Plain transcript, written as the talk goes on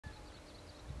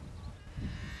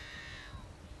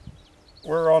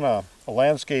We're on a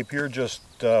landscape here just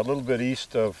a little bit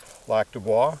east of Lac du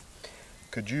Bois.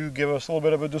 Could you give us a little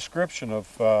bit of a description of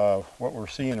what we're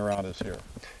seeing around us here?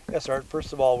 Yes, Art.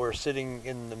 First of all, we're sitting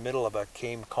in the middle of a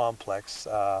came complex,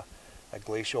 a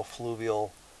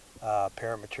glacial-fluvial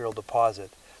parent material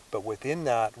deposit. But within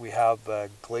that, we have a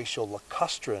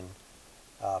glacio-lacustrine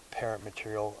parent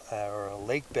material or a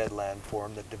lake bed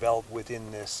landform that developed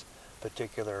within this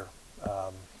particular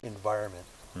environment.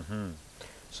 Mm-hmm.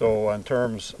 So in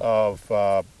terms of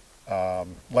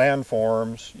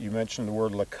landforms, you mentioned the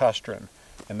word lacustrine,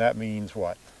 and that means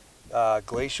what?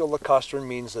 Glacial-lacustrine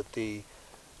means that the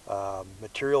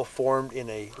material formed in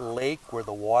a lake where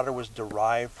the water was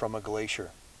derived from a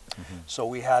glacier. Mm-hmm. So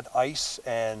we had ice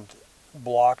and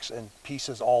blocks and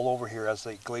pieces all over here as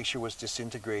the glacier was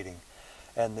disintegrating.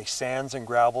 And the sands and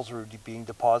gravels were being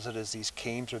deposited as these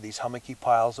cames or these hummocky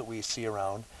piles that we see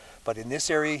around. But in this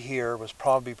area here was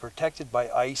probably protected by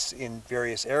ice in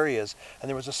various areas, and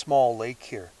there was a small lake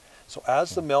here. So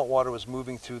as the meltwater was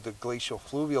moving through the glacial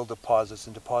fluvial deposits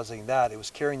and depositing that, it was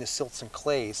carrying the silts and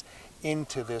clays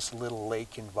into this little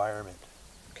lake environment.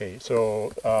 Okay,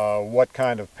 so what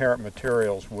kind of parent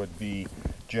materials would be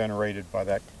generated by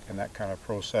that in that kind of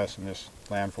process in this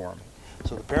landform?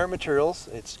 So the parent materials,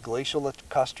 it's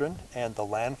glacial-lacustrine, and the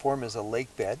landform is a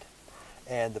lake bed,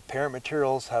 and the parent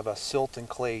materials have a silt and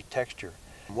clay texture.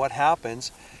 What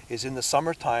happens is in the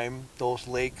summertime, those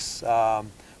lakes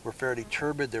were fairly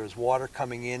turbid, there was water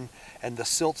coming in, and the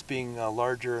silts being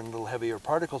larger and a little heavier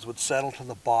particles would settle to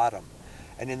the bottom.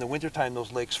 And in the wintertime,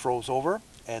 those lakes froze over,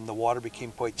 and the water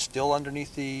became quite still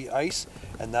underneath the ice,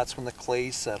 and that's when the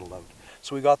clays settled out.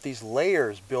 So we got these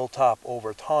layers built up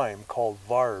over time called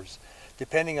varves.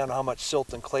 Depending on how much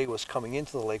silt and clay was coming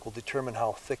into the lake will determine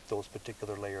how thick those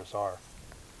particular layers are.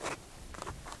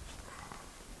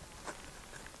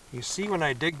 You see when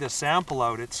I dig the sample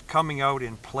out, it's coming out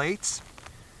in plates.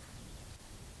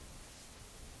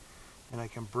 And I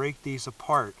can break these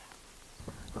apart.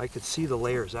 I could see the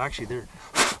layers. Actually,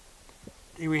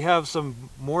 we have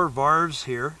some more varves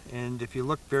here, and if you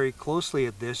look very closely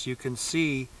at this, you can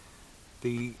see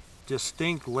the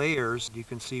distinct layers. You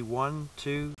can see 1,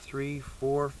 2, 3,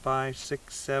 4, 5,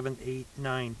 6, 7, 8,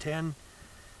 9, 10,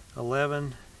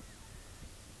 11,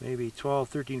 maybe 12,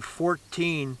 13,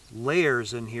 14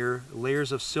 layers in here.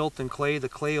 Layers of silt and clay. The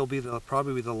clay will be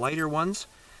probably the lighter ones.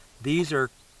 These are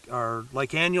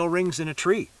like annual rings in a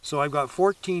tree. So I've got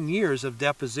 14 years of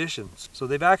depositions. So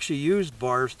they've actually used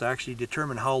varves to actually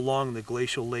determine how long the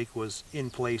glacial lake was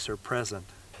in place or present.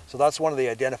 So that's one of the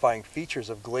identifying features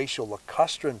of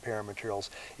glacial-lacustrine parent materials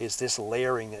is this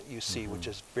layering that you see, which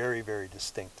is very, very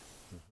distinct.